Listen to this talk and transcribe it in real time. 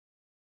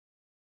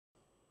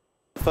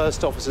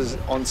First officers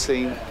on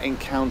scene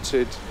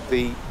encountered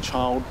the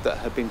child that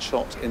had been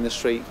shot in the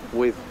street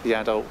with the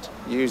adult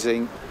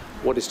using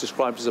what is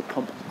described as a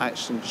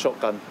pump-action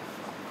shotgun.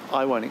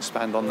 I won't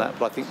expand on that,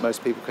 but I think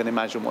most people can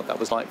imagine what that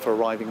was like for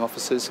arriving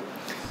officers.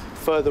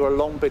 Further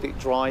along Biddick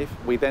Drive,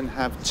 we then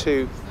have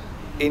two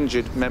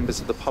injured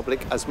members of the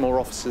public as more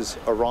officers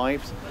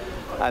arrived,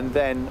 and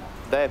then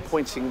they're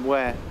pointing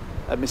where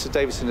Mr.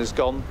 Davison has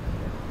gone.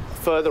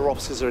 Further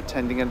officers are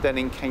attending and then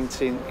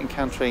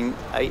encountering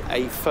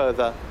a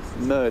further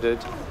murdered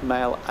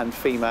male and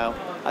female,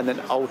 and then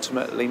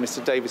ultimately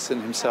Mr.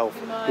 Davison himself,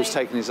 who's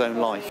taken his own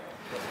life.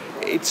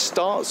 It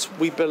starts,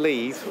 we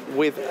believe,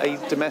 with a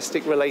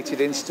domestic related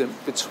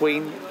incident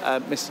between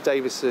Mr.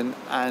 Davison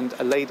and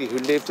a lady who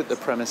lived at the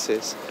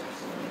premises.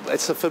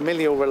 It's a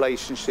familial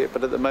relationship,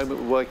 but at the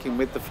moment we're working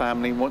with the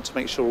family and want to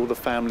make sure all the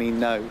family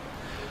know.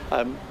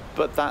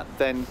 But that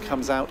then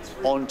comes out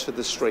onto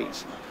the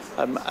street.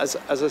 As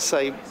I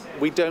say,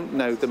 we don't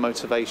know the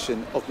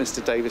motivation of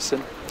Mr.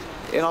 Davison.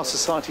 In our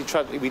society,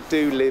 tragically, we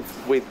do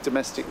live with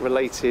domestic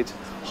related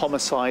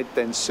homicide,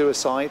 then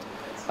suicide.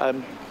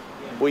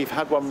 We've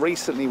had one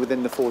recently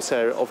within the force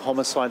area of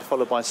homicide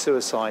followed by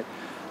suicide,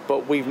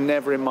 but we've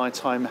never in my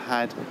time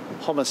had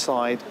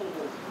homicide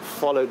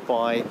followed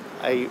by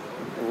a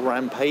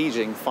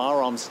rampaging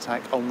firearms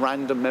attack on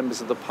random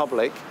members of the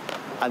public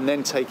and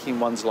then taking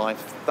one's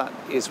life. That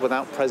is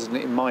without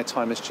precedent in my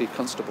time as Chief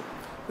Constable.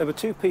 There were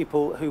two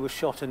people who were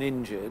shot and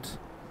injured,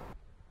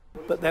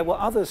 but there were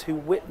others who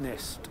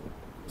witnessed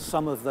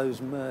some of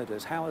those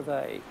murders. How are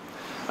they?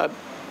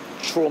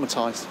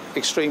 Traumatised,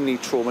 extremely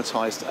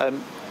traumatised.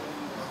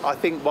 I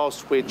think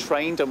whilst we're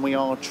trained, and we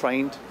are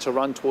trained to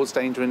run towards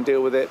danger and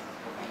deal with it,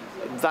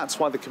 that's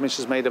why the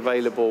Commissioner's made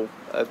available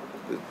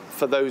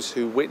for those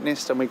who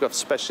witnessed, and we've got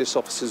specialist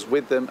officers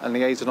with them and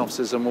liaison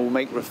officers, and we'll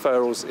make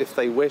referrals if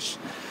they wish.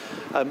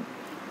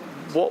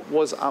 What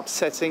was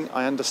upsetting,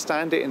 I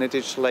understand it in a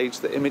digital age,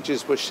 that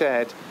images were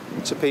shared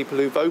to people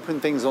who've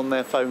opened things on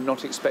their phone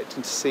not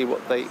expecting to see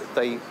what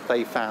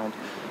they found.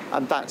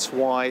 And that's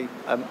why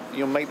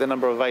you'll make the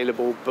number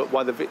available, but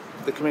why the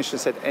Commissioner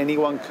said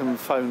anyone can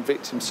phone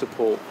victim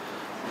support.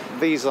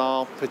 These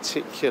are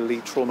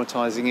particularly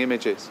traumatising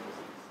images.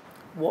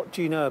 What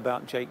do you know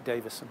about Jake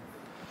Davison?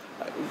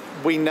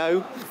 We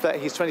know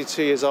that he's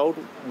 22 years old.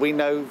 We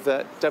know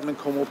that Devon and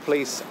Cornwall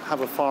Police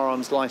have a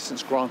firearms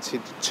licence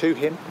granted to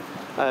him.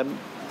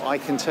 I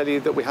can tell you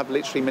that we have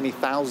literally many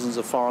thousands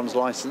of firearms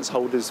licence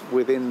holders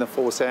within the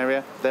force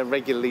area. They're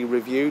regularly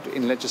reviewed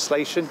in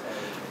legislation,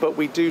 but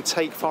we do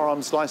take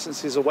firearms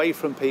licences away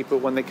from people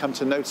when they come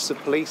to notice of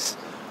police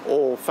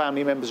or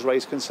family members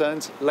raise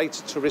concerns,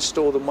 later to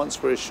restore them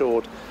once we're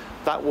assured.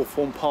 That will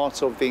form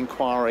part of the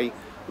inquiry.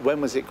 When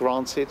was it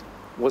granted?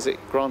 Was it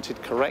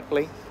granted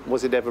correctly?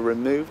 Was it ever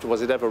removed?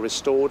 Was it ever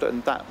restored?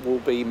 And that will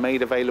be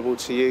made available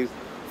to you,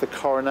 the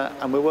coroner,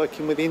 and we're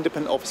working with the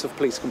Independent Office of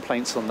Police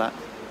Complaints on that.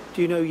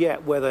 Do you know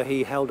yet whether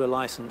he held a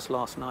licence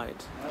last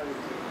night?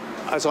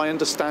 As I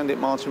understand it,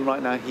 Martin,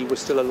 right now, he was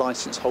still a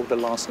licence holder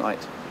last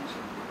night.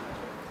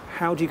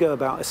 How do you go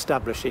about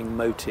establishing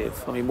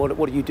motive? I mean, what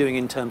are you doing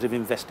in terms of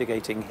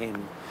investigating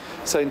him?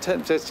 So in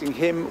terms of investigating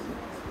him,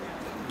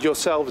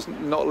 yourselves,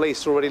 not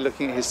least, already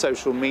looking at his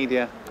social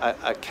media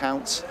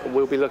accounts.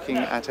 We'll be looking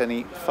at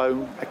any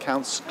phone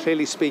accounts,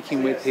 clearly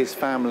speaking with his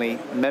family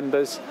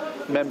members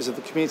of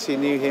the community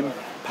who knew him,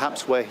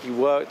 perhaps where he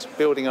worked,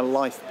 building a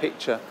life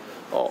picture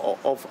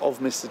of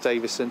Mr.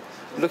 Davison,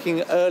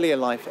 looking at earlier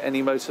life,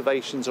 any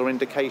motivations or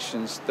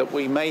indications that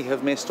we may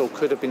have missed or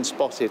could have been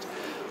spotted.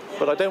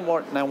 But I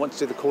don't now want to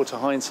do the court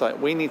of hindsight.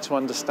 We need to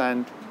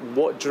understand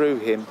what drew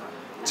him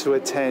to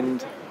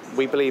attend,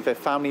 we believe, their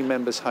family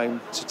member's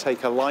home, to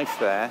take a life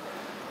there,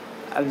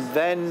 and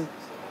then,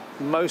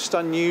 most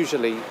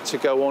unusually, to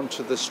go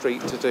onto the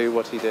street to do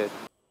what he did.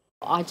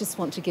 I just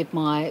want to give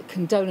my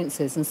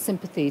condolences and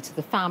sympathy to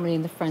the family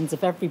and the friends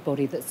of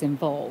everybody that's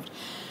involved,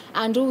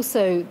 and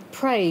also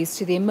praise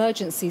to the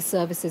emergency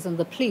services and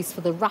the police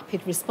for the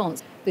rapid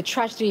response. The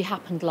tragedy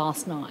happened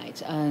last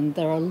night, and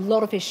there are a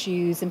lot of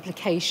issues,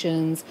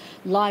 implications.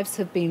 Lives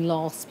have been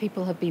lost,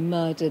 people have been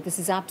murdered. This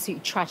is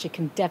absolutely tragic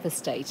and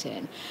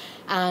devastating.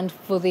 And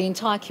for the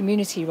entire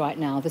community right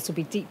now, this will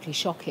be deeply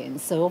shocking.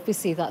 So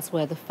obviously that's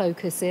where the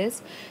focus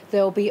is.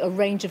 There will be a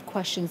range of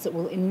questions that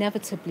will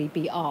inevitably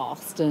be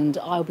asked, and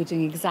I'll be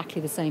doing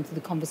exactly the same through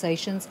the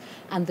conversations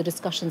and the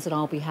discussions that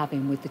I'll be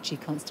having with the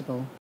Chief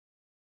Constable.